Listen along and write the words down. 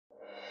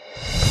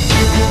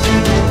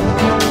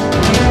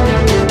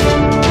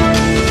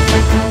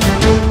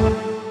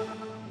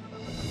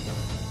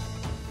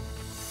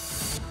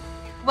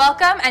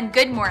Welcome and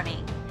good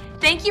morning.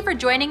 Thank you for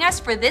joining us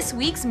for this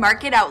week's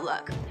Market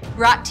Outlook,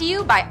 brought to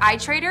you by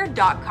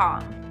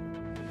Itrader.com.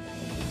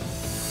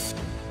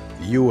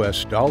 The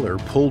U.S. dollar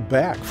pulled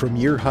back from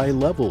year-high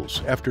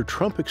levels after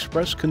Trump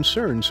expressed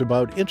concerns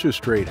about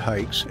interest rate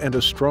hikes and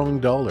a strong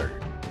dollar.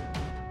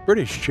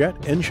 British jet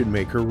engine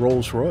maker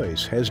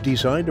Rolls-Royce has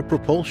designed a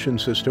propulsion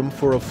system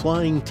for a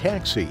flying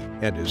taxi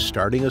and is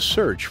starting a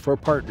search for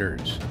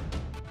partners.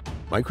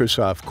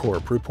 Microsoft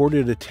Corp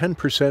reported a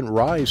 10%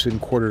 rise in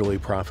quarterly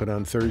profit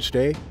on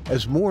Thursday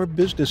as more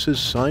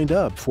businesses signed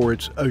up for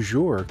its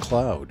Azure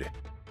cloud.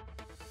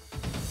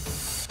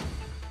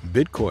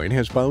 Bitcoin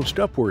has bounced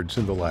upwards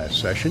in the last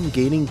session,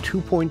 gaining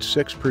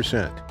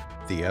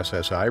 2.6%. The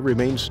SSI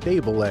remains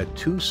stable at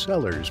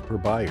 $2 per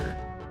buyer.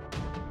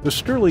 The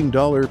sterling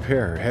dollar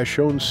pair has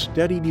shown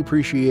steady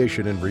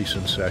depreciation in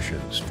recent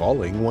sessions,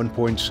 falling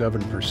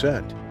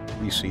 1.7%.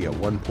 We see a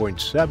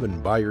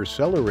 1.7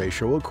 buyer-seller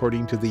ratio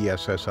according to the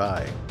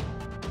SSI.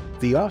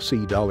 The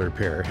Aussie dollar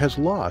pair has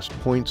lost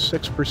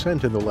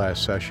 0.6% in the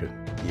last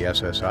session. The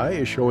SSI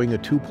is showing a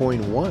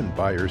 2.1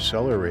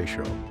 buyer-seller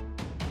ratio.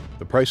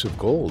 The price of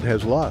gold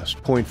has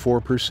lost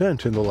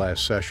 0.4% in the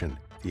last session.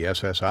 The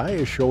SSI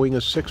is showing a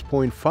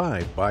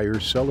 6.5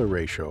 buyer-seller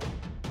ratio.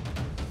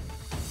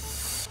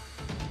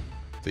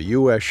 The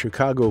U.S.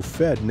 Chicago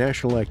Fed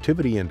National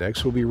Activity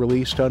Index will be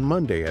released on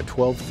Monday at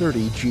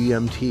 12:30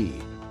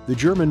 GMT. The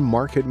German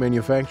Market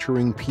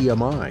Manufacturing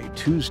PMI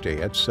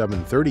Tuesday at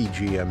 7:30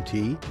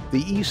 GMT.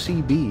 The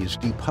ECB's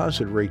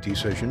deposit rate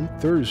decision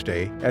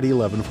Thursday at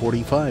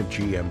 11:45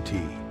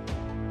 GMT.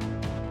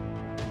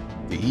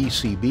 The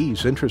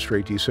ECB's interest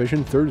rate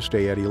decision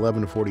Thursday at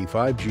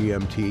 11:45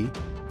 GMT.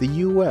 The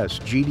U.S.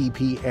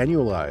 GDP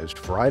annualized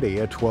Friday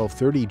at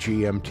 12:30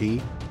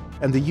 GMT.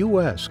 And the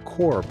U.S.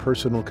 Core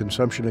Personal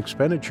Consumption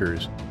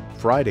Expenditures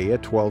Friday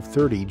at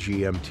 12:30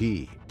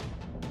 GMT.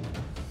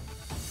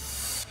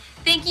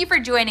 Thank you for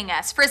joining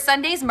us for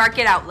Sunday's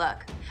Market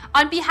Outlook.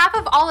 On behalf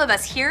of all of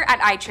us here at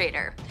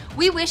iTrader,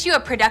 we wish you a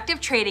productive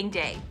trading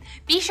day.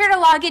 Be sure to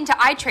log into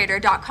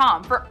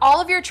iTrader.com for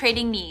all of your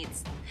trading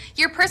needs.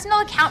 Your personal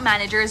account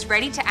manager is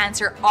ready to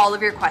answer all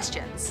of your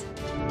questions.